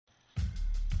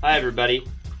Hi, everybody.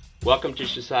 Welcome to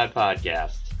Shasad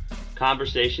Podcast,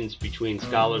 conversations between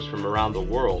scholars from around the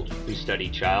world who study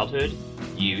childhood,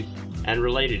 youth, and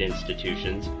related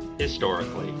institutions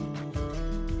historically.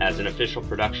 As an official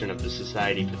production of the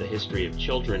Society for the History of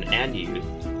Children and Youth,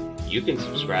 you can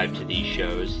subscribe to these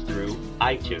shows through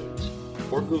iTunes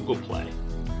or Google Play.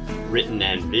 Written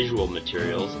and visual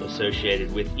materials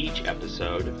associated with each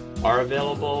episode are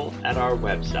available at our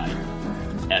website,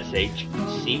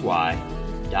 shcy.org.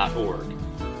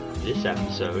 This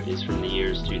episode is from the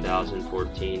years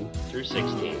 2014 through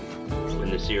 16, when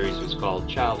the series was called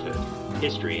Childhood,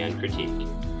 History and Critique.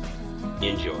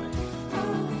 Enjoy.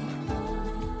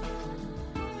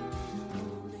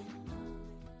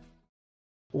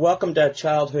 Welcome to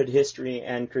Childhood, History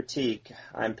and Critique.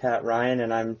 I'm Pat Ryan,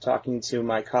 and I'm talking to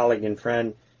my colleague and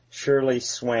friend Shirley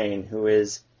Swain, who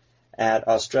is at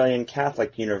Australian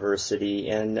Catholic University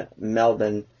in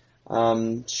Melbourne.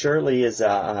 Shirley is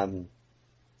a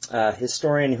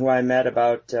historian who I met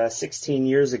about 16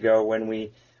 years ago when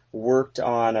we worked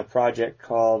on a project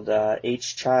called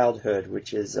H Childhood,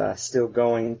 which is still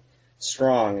going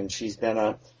strong, and she's been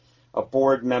a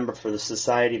board member for the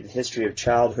Society of the History of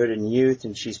Childhood and Youth,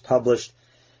 and she's published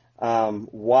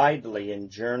widely in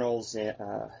journals,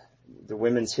 the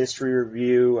Women's History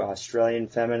Review, Australian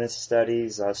Feminist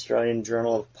Studies, Australian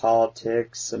Journal of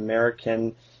Politics,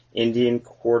 American Indian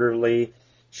Quarterly.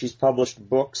 She's published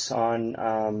books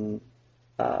on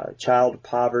child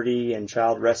poverty and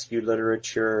child rescue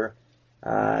literature,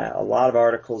 a lot of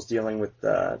articles dealing with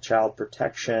child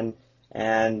protection,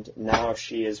 and now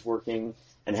she is working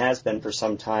and has been for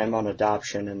some time on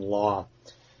adoption and law.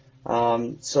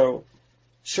 So,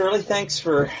 Shirley, thanks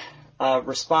for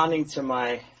responding to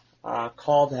my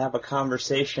call to have a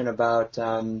conversation about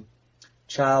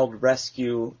child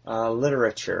rescue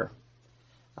literature.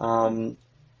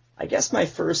 I guess my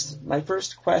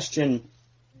first question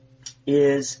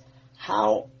is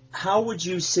how would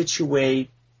you situate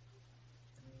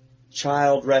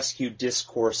child rescue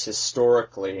discourse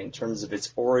historically in terms of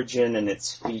its origin and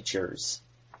its features?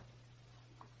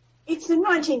 It's a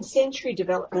 19th century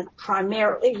development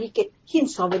primarily. You get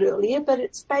hints of it earlier, but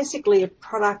it's basically a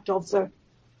product of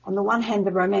on the one hand,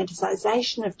 the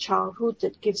romanticisation of childhood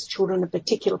that gives children a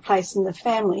particular place in the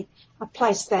family, a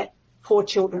place that poor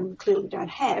children clearly don't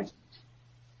have.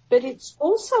 But it's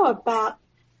also about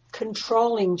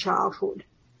controlling childhood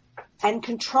and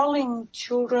controlling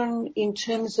children in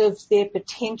terms of their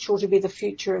potential to be the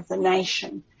future of the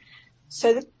nation.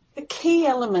 So the key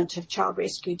element of child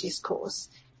rescue discourse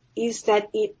is that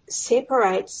it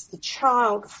separates the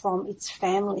child from its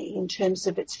family in terms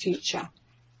of its future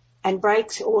and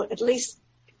breaks, or at least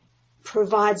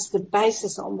provides the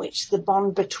basis on which the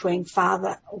bond between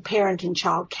father or parent and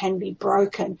child can be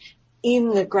broken in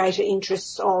the greater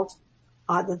interests of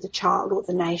either the child or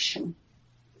the nation.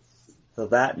 So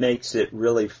that makes it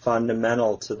really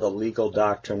fundamental to the legal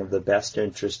doctrine of the best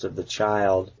interest of the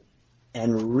child,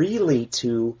 and really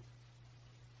to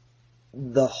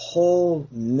the whole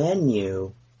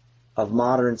menu of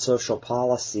modern social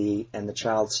policy and the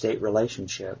child-state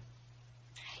relationship.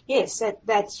 Yes,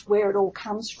 that's where it all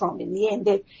comes from in the end.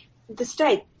 The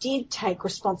state did take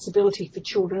responsibility for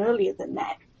children earlier than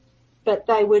that, but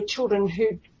they were children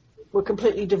who were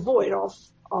completely devoid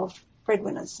of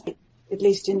breadwinners. At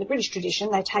least in the British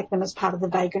tradition, they take them as part of the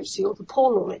vagrancy or the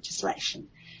poor law legislation.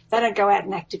 They don't go out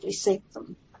and actively seek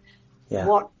them. Yeah.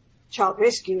 What child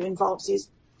rescue involves is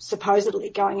supposedly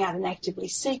going out and actively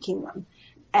seeking them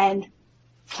and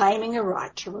claiming a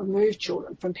right to remove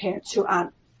children from parents who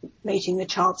aren't meeting the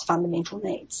child's fundamental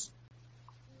needs.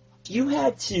 You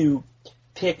had to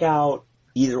pick out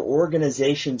either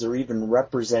organizations or even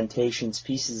representations,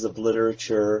 pieces of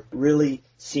literature, really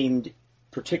seemed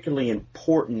particularly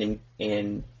important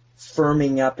in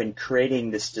firming up and creating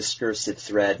this discursive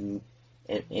thread and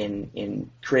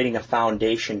in creating a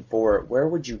foundation for it. Where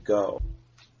would you go?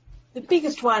 The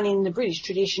biggest one in the British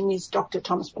tradition is Dr.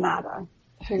 Thomas Barnardo,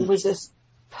 who was a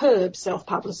superb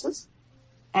self-publicist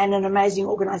and an amazing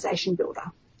organisation builder.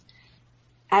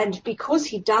 And because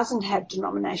he doesn't have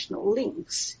denominational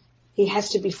links, he has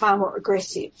to be far more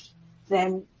aggressive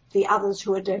than the others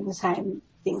who are doing the same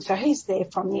thing. So he's there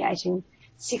from the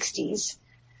 1860s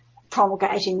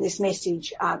promulgating this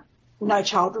message. No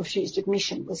child refused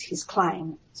admission was his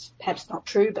claim. It's perhaps not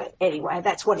true, but anyway,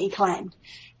 that's what he claimed.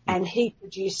 And he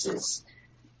produces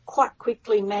quite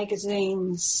quickly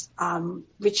magazines,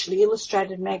 richly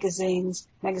illustrated magazines,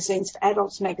 magazines for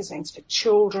adults, magazines for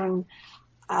children,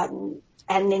 and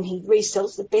then he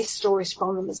resells the best stories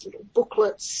from them as little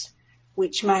booklets.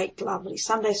 which make lovely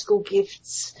Sunday school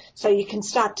gifts. So you can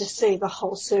start to see the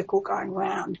whole circle going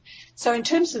round. So in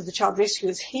terms of the child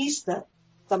rescuers, he's the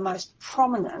most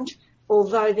prominent,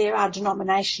 although there are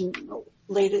denominational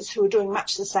leaders who are doing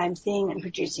much the same thing and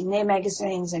producing their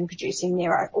magazines and producing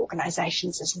their own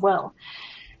organisations as well.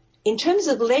 In terms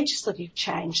of legislative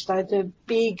change, though, the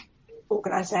big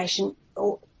organisation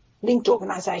or linked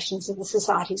organisations are the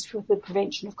Societies for the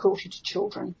Prevention of Cruelty to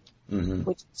Children,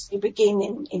 which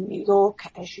begin in New York,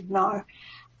 as you know,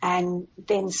 and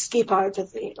then skip over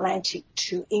the Atlantic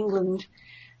to England,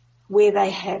 where they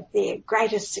have their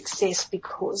greatest success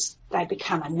because they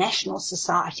become a national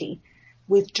society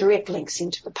with direct links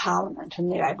into the Parliament,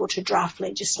 and they're able to draft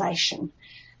legislation.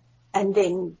 And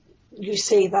then you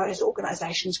see those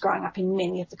organisations growing up in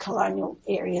many of the colonial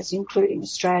areas, including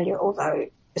Australia, although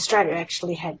Australia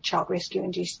actually had child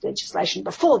rescue-induced legislation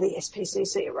before the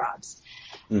SPCC arrives.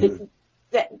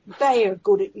 But they are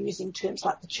good at using terms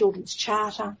like the Children's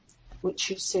Charter, which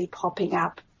you see popping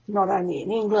up not only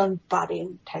in England but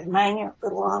in Tasmania,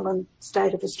 little island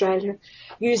state of Australia,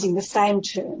 using the same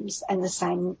terms and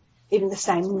even the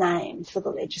same name for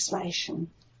the legislation.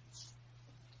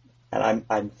 And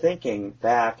I'm thinking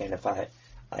back, and if I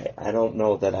don't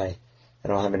know that I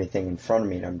don't have anything in front of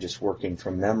me, and I'm just working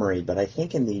from memory, but I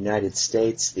think in the United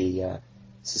States, the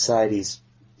Societies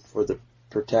for the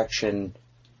Protection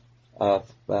of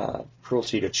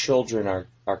Cruelty to Children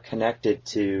are connected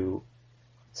to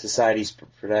Societies for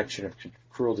Protection of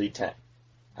Cruelty to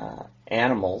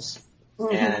Animals,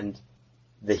 and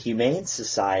the Humane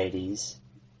Societies.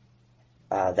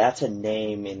 That's a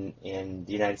name in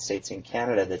the United States and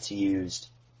Canada that's used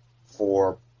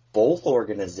for both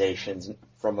organizations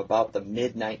from about the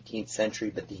mid-19th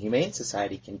century, but the Humane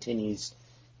Society continues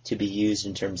to be used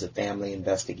in terms of family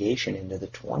investigation into the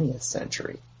 20th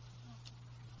century.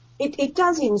 It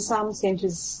does in some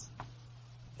centres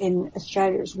in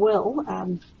Australia as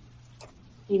well.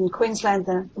 In Queensland,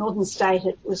 the northern state,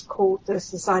 it was called the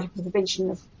Society for the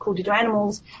Prevention of Cruelty to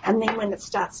Animals, and then when it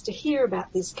starts to hear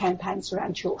about these campaigns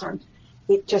around children,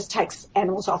 it just takes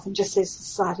animals off and just says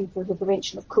Society for the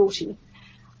Prevention of Cruelty.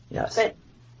 Yes. But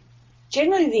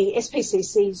generally the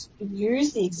SPCCs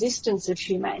use the existence of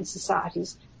humane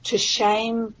societies to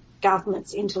shame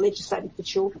governments into legislating for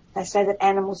children. They say that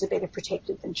animals are better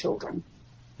protected than children.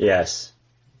 Yes.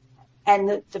 And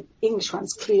the English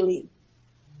ones clearly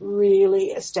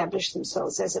really establish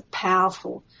themselves as a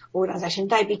powerful organisation.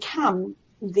 They become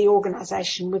the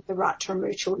organisation with the right to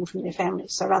remove children from their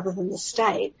families. So rather than the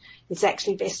state, it's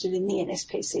actually vested in the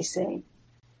NSPCC.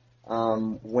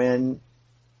 When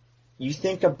you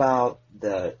think about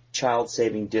the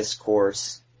child-saving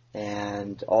discourse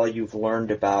and all you've learned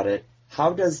about it,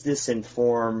 how does this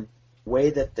inform the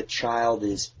way that the child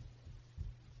is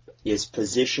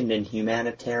positioned in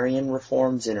humanitarian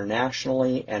reforms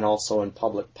internationally and also in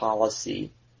public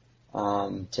policy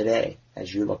today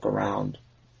as you look around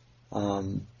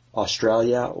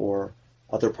Australia or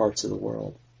other parts of the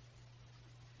world?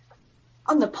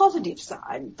 On the positive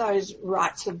side, those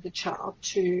rights of the child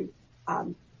to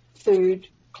food,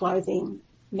 clothing,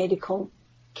 medical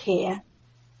care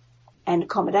and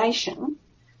accommodation,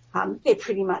 they're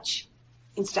pretty much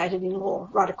instated in law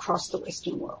right across the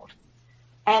Western world.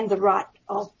 And the right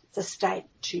of the state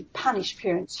to punish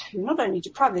parents who not only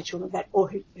deprive their children of that or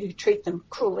who treat them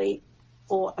cruelly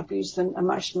or abuse them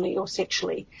emotionally or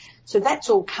sexually. So that's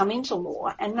all come into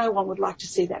law, and no one would like to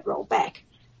see that roll back.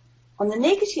 On the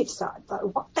negative side, though,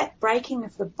 what that breaking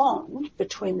of the bond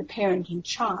between the parent and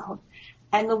child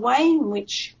and the way in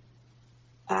which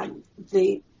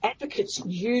the advocates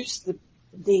use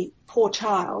the poor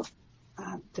child,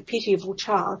 the pitiable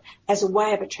child, as a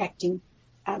way of attracting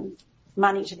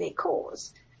money to their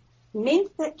cause,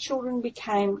 meant that children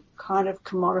became kind of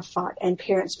commodified and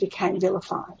parents became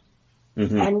vilified.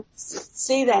 And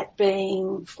see that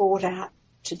being fought out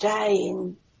today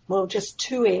in, well, just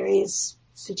two areas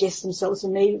suggest themselves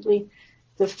immediately.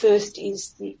 The first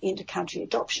is the inter-country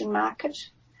adoption market,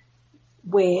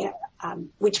 where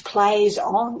which plays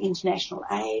on international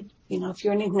aid. You know, if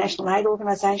you're an international aid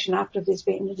organisation, after there's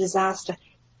been a disaster,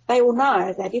 they will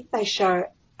know that if they show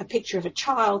a picture of a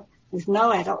child with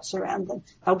no adults around them,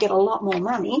 they'll get a lot more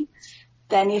money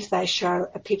than if they show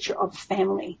a picture of a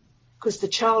family, because the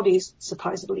child is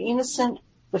supposedly innocent,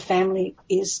 the family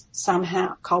is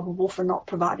somehow culpable for not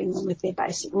providing them with their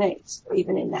basic needs,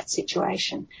 even in that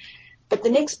situation. But the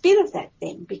next bit of that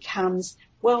then becomes,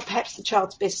 well, perhaps the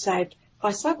child's best saved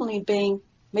by suddenly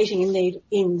meeting a need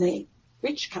in the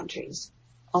rich countries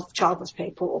of childless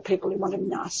people or people who want to be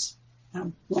nice,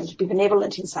 to be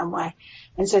benevolent in some way.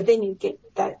 And so then you get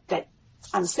that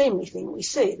unseemly thing we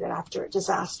see, that after a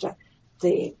disaster,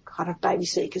 the kind of baby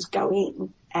seekers go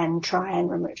in and try and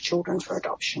remove children for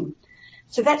adoption.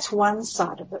 So that's one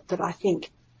side of it that I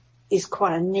think is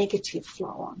quite a negative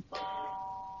flow on.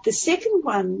 The second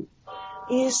one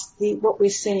is what we're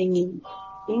seeing in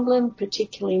England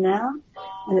particularly now,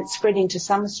 and it's spreading to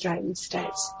some Australian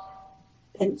states.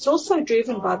 And it's also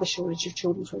driven by the shortage of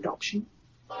children for adoption.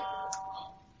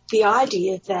 The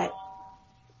idea that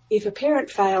if a parent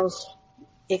fails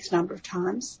X number of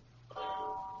times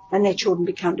and their children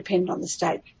become dependent on the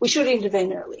state, we should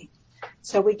intervene early.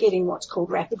 So we're getting what's called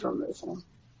rapid removal,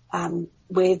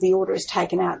 where the order is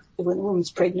taken out when the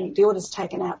woman's pregnant, the order is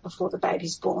taken out before the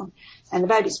baby's born, and the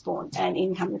baby's born, and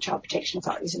in come the child protection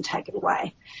authorities and take it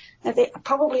away. Now, there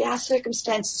probably are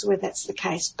circumstances where that's the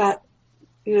case, but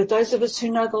those of us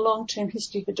who know the long-term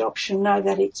history of adoption know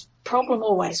that its problem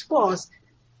always was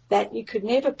that you could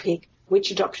never pick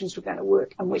which adoptions were going to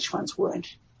work and which ones weren't.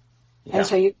 Yeah. And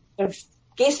so you're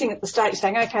guessing at the state,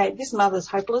 saying, okay, this mother's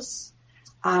hopeless,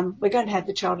 we're going to have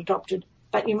the child adopted,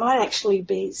 but you might actually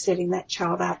be setting that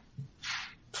child up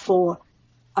for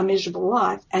a miserable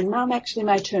life, and mum actually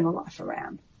may turn her life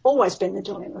around. Always been the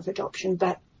dilemma of adoption,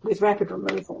 but with rapid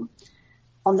removal,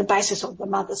 on the basis of the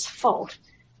mother's fault,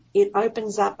 it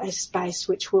opens up a space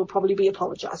which we'll probably be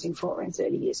apologising for in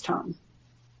 30 years' time.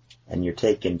 And you're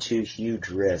taking two huge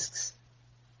risks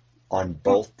on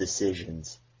both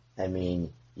decisions. I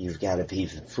mean, you've got to be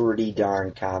pretty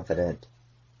darn confident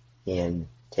in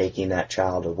taking that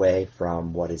child away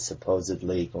from what is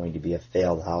supposedly going to be a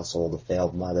failed household, a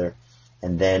failed mother,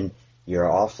 and then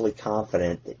you're awfully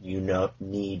confident that you know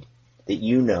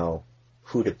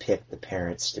who to pick the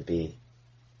parents to be.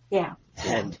 Yeah.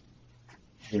 And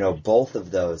both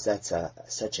of those, that's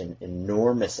such an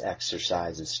enormous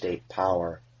exercise of state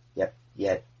power,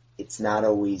 yet it's not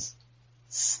always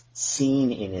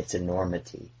seen in its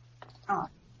enormity. Oh.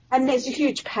 And there's a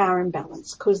huge power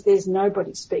imbalance because there's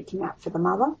nobody speaking up for the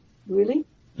mother, really.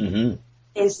 Mm-hmm.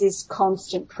 There's this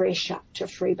constant pressure to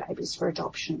free babies for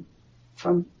adoption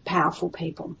from powerful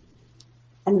people,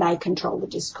 and they control the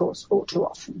discourse all too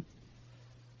often.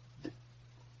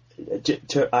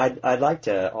 I'd like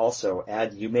to also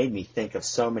add, you made me think of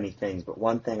so many things, but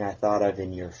one thing I thought of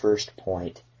in your first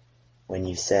point when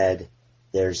you said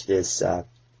there's this, you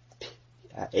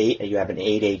have an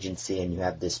aid agency and you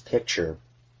have this picture,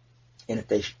 and if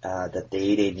they that the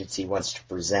aid agency wants to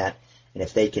present, and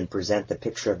if they can present the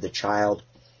picture of the child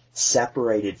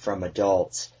separated from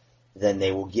adults, then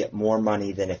they will get more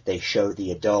money than if they show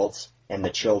the adults and the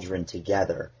children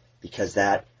together, because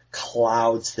that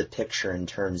clouds the picture in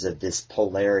terms of this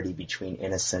polarity between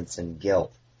innocence and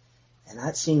guilt. And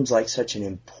that seems like such an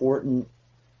important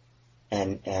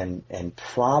and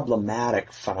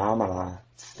problematic phenomena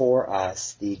for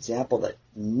us. The example that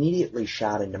immediately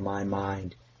shot into my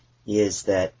mind is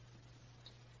that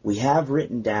we have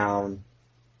written down,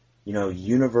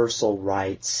 universal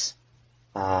rights,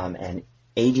 and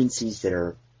agencies that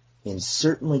are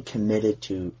certainly committed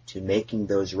to making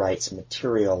those rights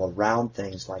material around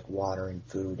things like water and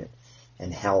food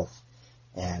and health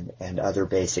and other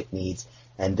basic needs.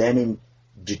 And then in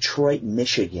Detroit,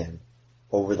 Michigan,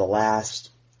 over the last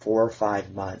 4 or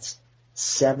 5 months,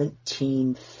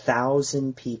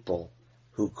 17,000 people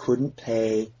who couldn't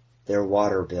pay their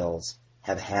water bills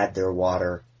have had their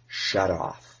water shut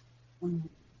off. Mm-hmm.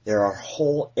 There are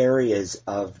whole areas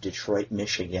of Detroit,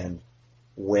 Michigan,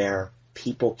 where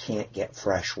people can't get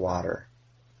fresh water.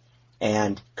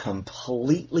 And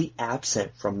completely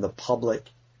absent from the public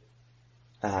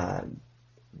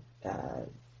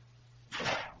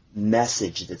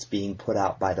message that's being put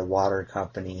out by the water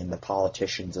company and the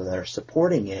politicians that are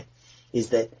supporting it is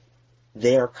that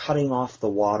they are cutting off the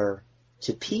water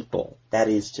to people. That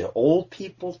is, to old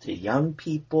people, to young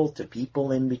people, to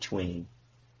people in between.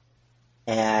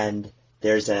 And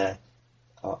there's an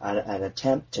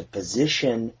attempt to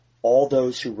position all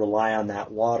those who rely on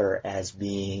that water as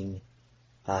being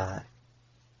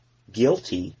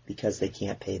guilty because they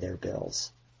can't pay their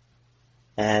bills.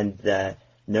 And the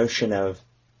notion of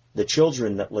the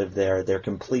children that live there, they're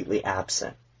completely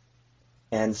absent.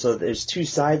 And so there's two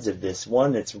sides of this.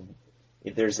 One,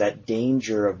 there's that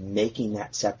danger of making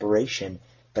that separation,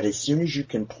 but as soon as you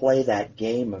can play that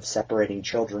game of separating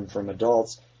children from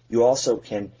adults, you also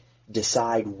can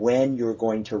decide when you're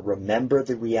going to remember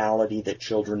the reality that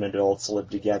children and adults live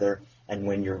together and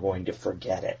when you're going to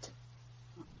forget it.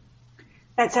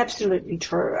 That's absolutely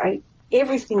true.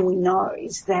 Everything we know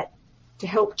is that to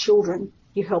help children,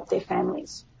 you help their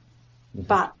families. Mm-hmm.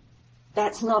 But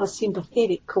that's not a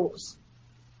sympathetic cause.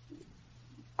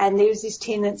 And there's this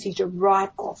tendency to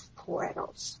write off poor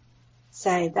adults.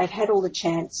 Say they've had all the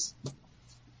chance,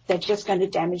 they're just going to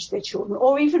damage their children.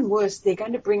 Or even worse, they're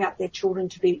going to bring up their children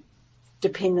to be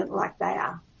dependent like they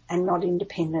are and not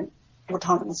independent,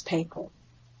 autonomous people.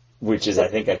 Which is, I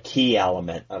think, a key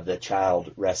element of the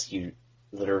child rescue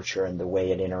literature and the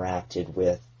way it interacted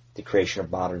with the creation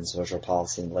of modern social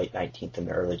policy in the late 19th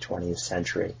and early 20th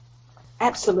century.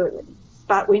 Absolutely.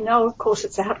 But we know, of course,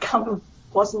 its outcome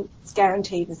wasn't as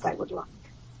guaranteed as they would like.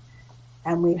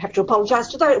 And we have to apologise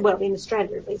to those, well, in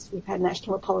Australia at least, we've had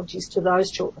national apologies to those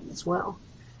children as well.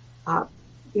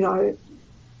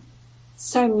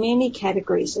 So many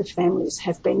categories of families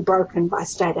have been broken by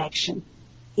state action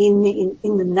in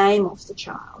the name of the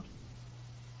child.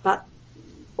 But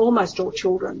almost all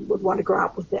children would want to grow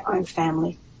up with their own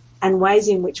family, and ways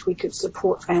in which we could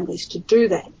support families to do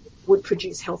that would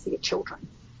produce healthier children.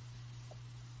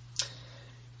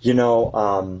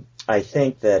 I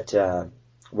think that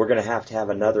we're going to have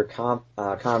another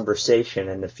conversation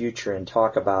in the future and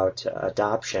talk about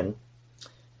adoption,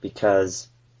 because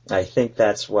I think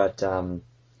that's what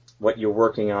you're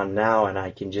working on now, and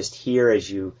I can just hear as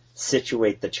you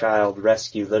situate the child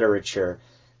rescue literature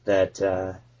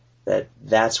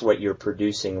that's what you're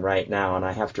producing right now, and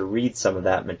I have to read some of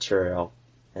that material,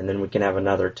 and then we can have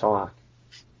another talk.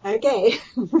 Okay.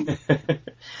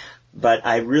 But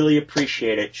I really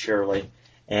appreciate it, Shirley.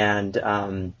 And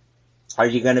are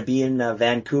you going to be in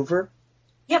Vancouver?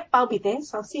 Yep, I'll be there,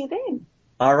 so I'll see you then.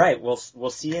 All right, we'll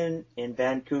see you in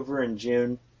Vancouver in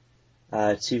June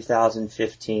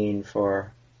 2015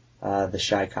 for the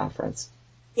SHI conference.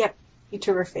 Yep, you're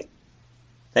terrific.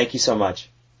 Thank you so much.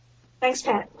 Thanks,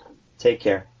 Pat. Take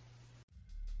care.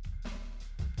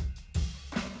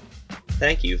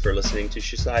 Thank you for listening to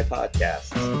SHI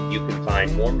Podcasts. You can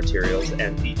find more materials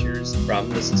and features from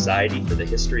the Society for the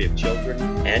History of Children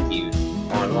and Youth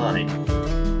online,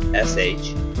 shcy.org.